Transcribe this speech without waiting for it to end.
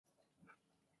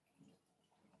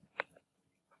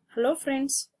Hello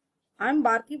friends, I am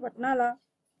Bharathi Patnala.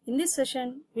 In this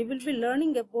session, we will be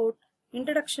learning about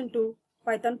Introduction to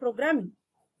Python Programming.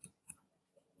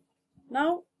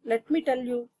 Now, let me tell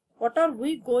you what are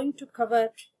we going to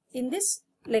cover in this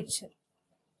lecture.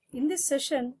 In this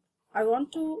session, I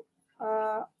want to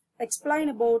explain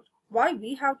about why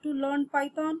we have to learn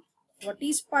Python, what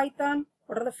is Python,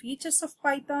 what are the features of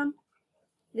Python,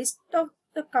 list of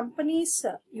the companies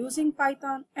using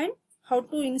Python, and how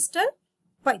to install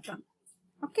Python.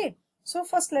 Okay, so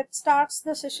first let's start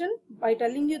the session by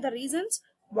telling you the reasons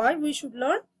why we should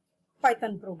learn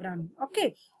Python programming.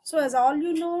 Okay, so as all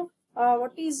you know,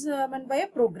 what is meant by a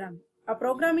program? A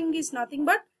programming is nothing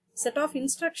but set of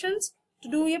instructions to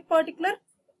do a particular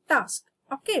task.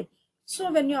 Okay,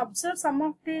 so when you observe some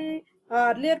of the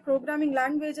earlier programming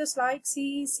languages like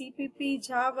C, CPP,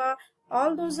 Java,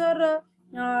 all those are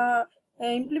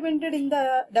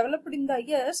developed in the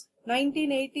years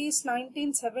 1980s,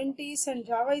 1970s, and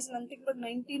Java is nothing but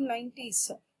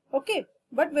 1990s. Okay,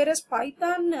 but whereas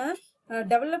Python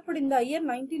developed in the year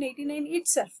 1989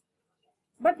 itself.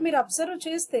 But మీరు observe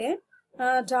చేస్తే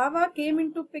Java came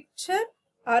into picture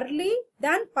early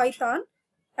than Python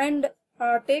and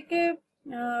take a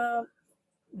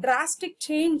drastic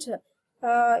change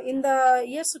in the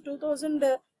years 2000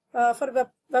 for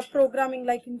web programming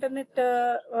like internet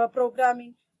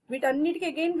programming. With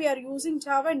again we are using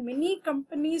Java, and many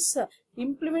companies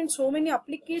implement so many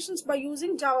applications by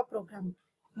using Java programming.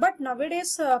 But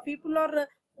nowadays people are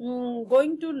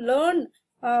going to learn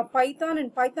Python,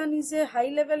 and Python is a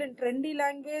high level and trendy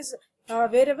language.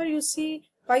 Wherever you see,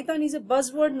 Python is a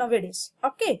buzzword nowadays.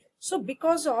 Okay, so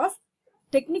because of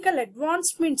technical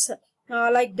advancements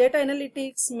like data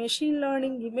analytics, machine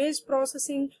learning, image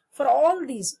processing, for all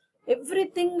these,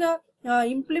 everything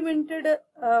implemented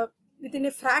within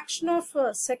a fraction of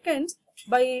seconds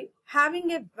by having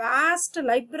a vast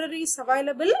libraries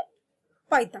available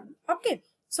Python. Okay,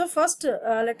 so first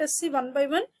let us see one by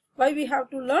one why we have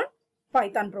to learn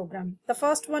Python programming. The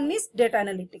first one is data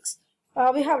analytics.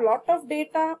 We have lot of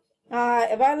data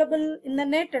available in the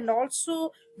net, and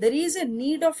also there is a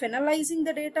need of analyzing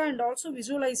the data and also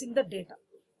visualizing the data.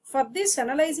 For this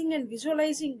analyzing and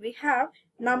visualizing, we have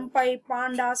NumPy,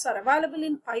 Pandas are available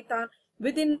in Python.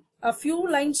 Within a few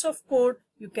lines of code,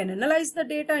 you can analyze the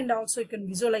data and also you can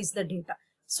visualize the data.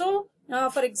 So,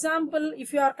 for example,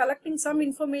 if you are collecting some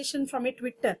information from a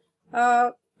Twitter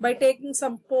by taking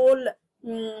some poll,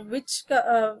 which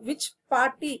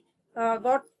party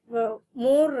got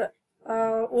more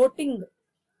voting,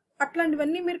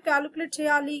 అట్లాంటివన్నీ మీరు calculate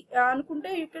చేయాలి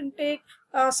అనుకుంటే you can take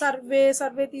survey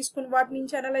తీసుకుని వాటి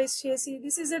నుంచి analyse చేసి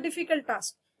this is a difficult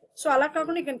task. So అలా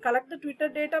కాకుండా you can collect the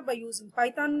Twitter data by using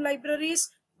Python libraries,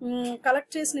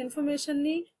 collect చేసిన ఇన్ఫర్మేషన్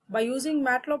ని by using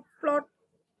మ్యాట్లాబ్లాట్,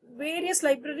 various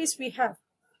libraries we have.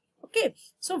 Okay,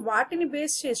 so వాటిని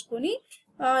base చేసుకొని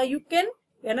you can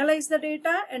analyse the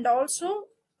data and also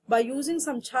by using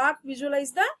some chart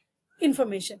visualise the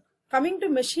information. Coming to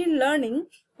machine learning,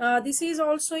 this is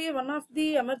also one of the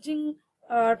emerging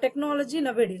technology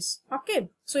nowadays. Okay,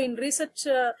 so in research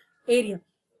area,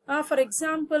 for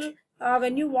example,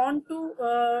 when you want to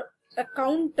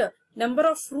count number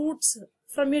of fruits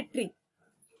from a tree,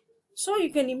 so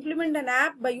you can implement an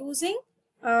app by using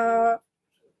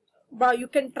you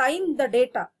can train the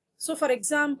data. So for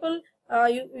example,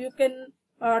 you can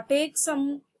take some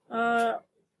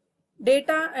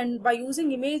data, and by using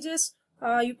images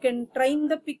you can train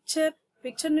the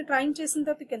picture ni train chesin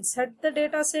tarvata you can set the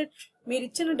data set. Meer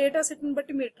ichina data set ni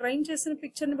batti meer train chesina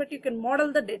picture ni batti you can model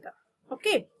the data.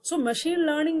 Okay, so machine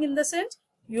learning in the sense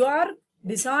you are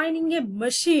designing a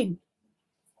machine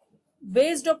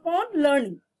based upon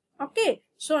learning. Okay,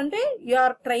 so ante you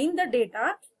are train the data.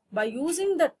 By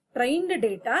using the trained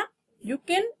data you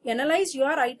can analyze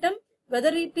your item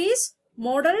whether it is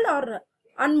modeled or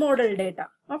unmodeled data.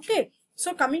 Okay, so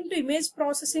coming to image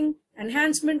processing,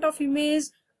 enhancement of image,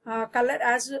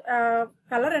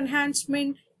 color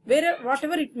enhancement,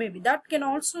 whatever it may be, that can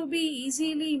also be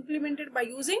easily implemented by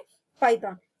using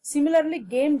Python. Similarly,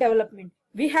 game development,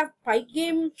 we have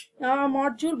Pygame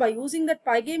module. By using that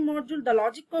Pygame module, the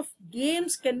logic of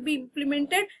games can be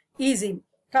implemented easily.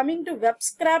 Coming to web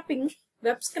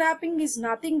scraping is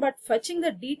nothing but fetching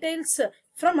the details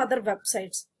from other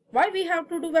websites. Why we have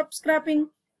to do web scraping?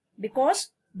 Because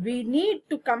we need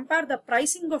to compare the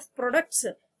pricing of products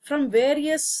from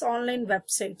various online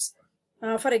websites.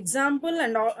 For example,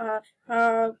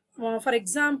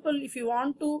 if you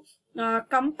want to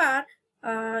compare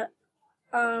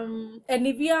a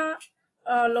Nivea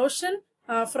lotion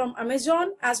from Amazon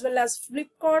as well as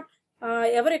Flipkart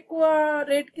ఎవరు ఎక్కువ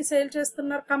రేట్కి sale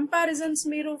చేస్తున్నారు, comparisons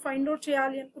మీరు find out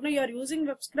చేయాలి అనుకున్న, you are using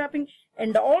web scrapping.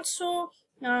 And also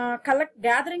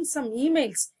gathering some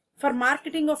emails for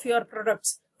marketing of your products.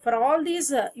 For all these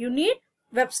you need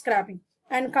web scraping.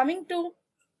 And coming to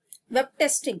web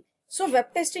testing, so web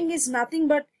testing is nothing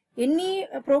but any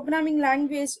programming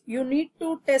language you need to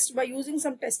test by using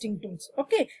some testing tools.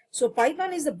 Okay, so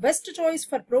Python is the best choice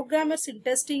for programmers in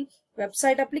testing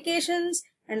website applications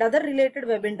and other related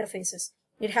web interfaces.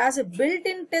 It has a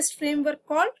built-in test framework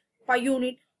called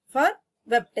PyUnit for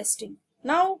web testing.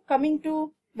 Now coming to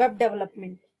web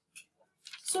development.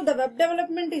 So the web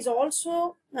development is also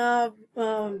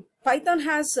Python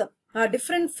has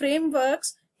different frameworks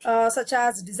such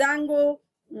as Django,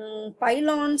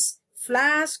 Pylons,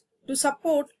 Flask to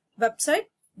support website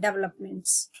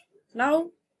developments. Now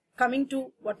coming to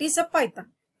what is a Python.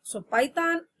 So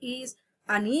Python is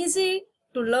an easy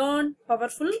to learn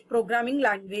powerful programming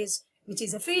language which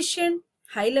is efficient,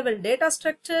 high level data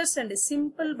structures and a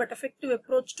simple but effective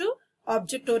approach to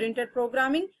object oriented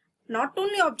programming. Not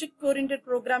only object oriented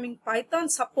programming, Python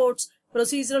supports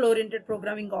procedural oriented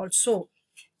programming also.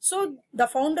 So the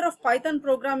founder of Python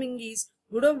programming is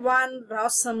Gustav van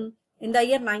Rossum in the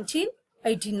year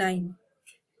 1989.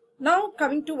 Now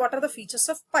coming to what are the features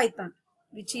of Python,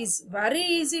 which is very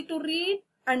easy to read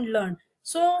and learn.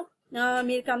 So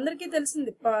మీకు అందరికీ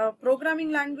తెలిసింది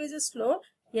programming languages లో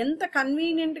ఎంత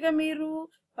convenient గా మీరు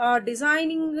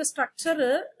designing structure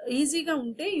ఈజీగా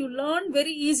ఉంటే you learn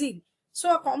very easy. So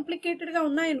complicated గా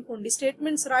ఉన్నాయనుకోండి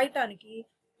స్టేట్మెంట్స్ రాయటానికి,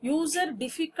 user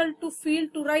difficult to feel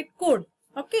to right code.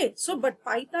 Okay, so but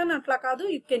Python అట్లా కాదు,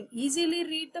 you can easily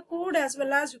read the code as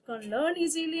well as you can learn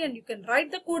easily and you can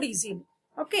write the code easily.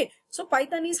 Okay, so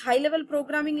Python is high level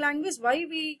programming language. Why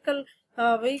we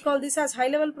call this as high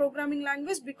level programming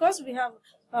language? Because we have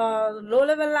low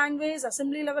level language,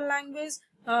 assembly level language.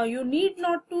 You need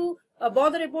not to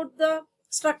bother about the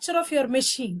structure of your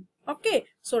machine. Okay,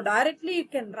 so directly you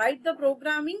can write the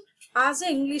programming as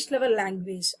a English level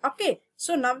language. Okay,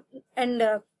 so now and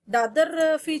the other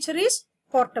feature is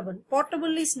portable.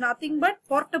 Portable is nothing but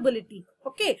portability.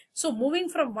 Okay, so moving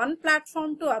from one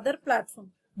platform to other platform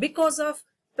because of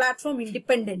platform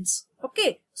independence. Okay,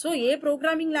 so A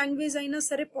programming language అయినా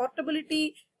సరే portability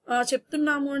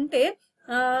చెప్తున్నాము అంటే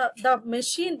the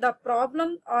machine, the problem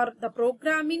or the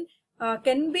programming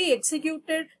can be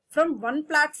executed from one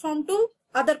platform to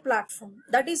other platform.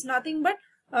 That is nothing but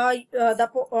the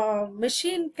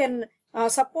machine can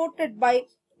supported by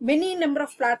many number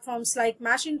of platforms like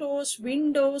Macintosh,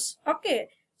 Windows. Okay,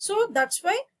 so that's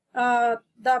why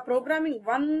the programming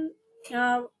one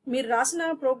మీరు రాసిన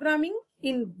programming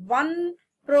in one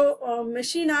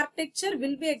machine architecture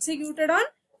will be executed on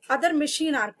other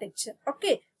machine architecture.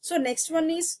 Okay, so next one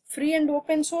is free and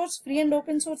open source. Free and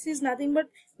open source is nothing but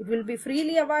it will be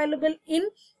freely available in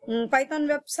Python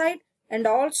website, and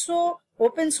also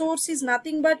open source is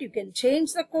nothing but you can change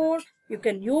the code, you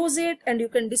can use it and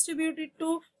you can distribute it to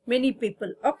many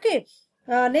people. Okay,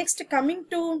 next coming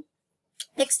to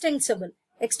extensible.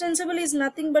 Extensible is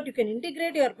nothing but you can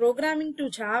integrate your programming to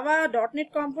Java, .NET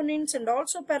components and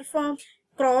also perform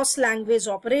cross-language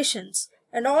operations.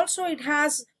 And also it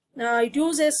has, it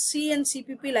uses C and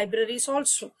CPP libraries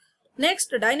also. Next,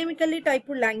 dynamically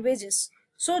typed languages.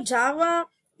 So Java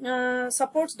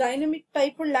supports dynamic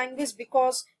typed language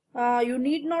because you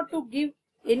need not to give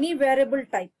any variable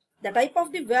type. The type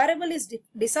of the variable is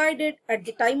decided at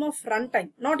the time of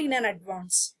runtime, not in an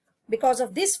advance. Because of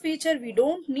this feature, we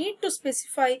don't need to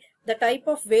specify the type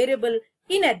of variable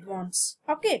in advance.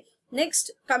 Okay, next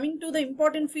coming to the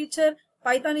important feature,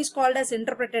 Python is called as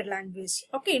interpreted language.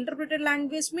 Okay, interpreted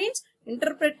language means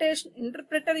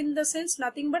interpreter in the sense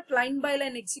nothing but line by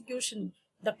line execution.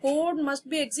 The code must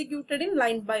be executed in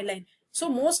line by line. So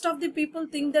most of the people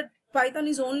think that Python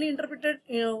is only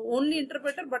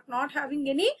interpreter but not having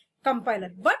any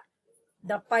compiler. But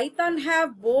the Python have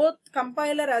both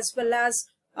compiler as well as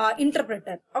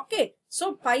interpreter. Okay, so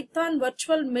Python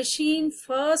virtual machine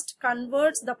first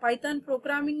converts the Python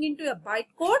programming into a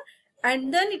bytecode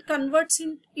and then it converts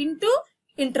into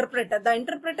interpreter. The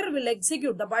interpreter will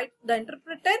execute the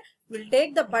interpreter will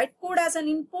take the bytecode as an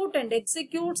input and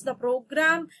executes the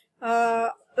program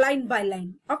line by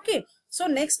line. Okay, so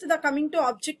next the coming to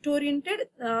object oriented,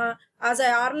 as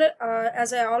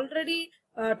I already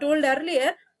told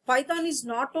earlier, Python is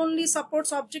not only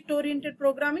supports object-oriented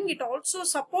programming, it also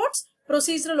supports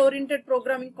procedural-oriented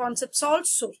programming concepts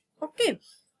also. Okay,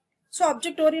 so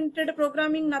object-oriented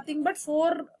programming, nothing but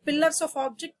 4 pillars of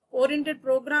object-oriented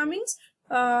programming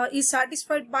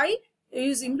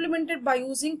is implemented by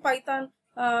using Python,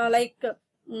 like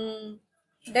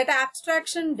data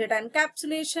abstraction, data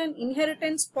encapsulation,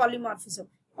 inheritance, polymorphism.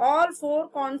 All 4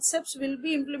 concepts will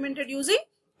be implemented using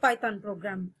Python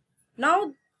program.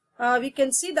 Now we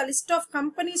can see the list of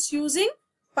companies using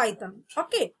Python.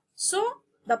 Okay, so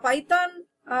the Python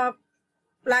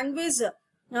language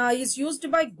is used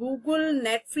by Google,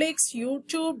 Netflix,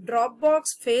 YouTube,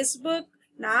 Dropbox, Facebook,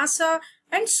 NASA,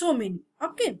 and so many.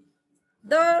 Okay,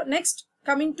 the next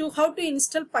coming to how to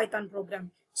install Python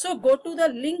program. So go to the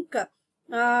link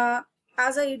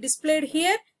as I displayed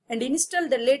here and install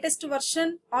the latest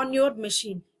version on your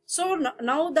machine. So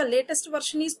now the latest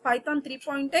version is Python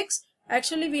 3.x.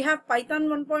 Actually we have Python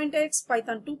 1.x,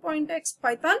 Python 2.x,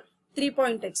 Python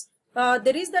 3.x.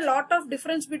 There is a lot of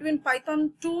difference between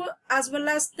Python 2 as well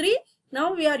as 3.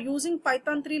 Now we are using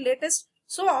Python 3 latest.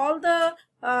 So all the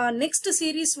next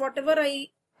series whatever I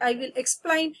will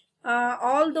explain,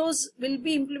 all those will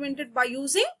be implemented by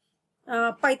using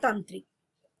Python 3.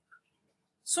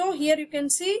 So here you can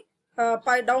see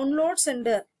downloads and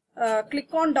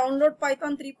click on download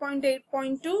Python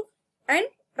 3.8.2 and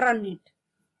run it.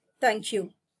 Thank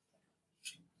you.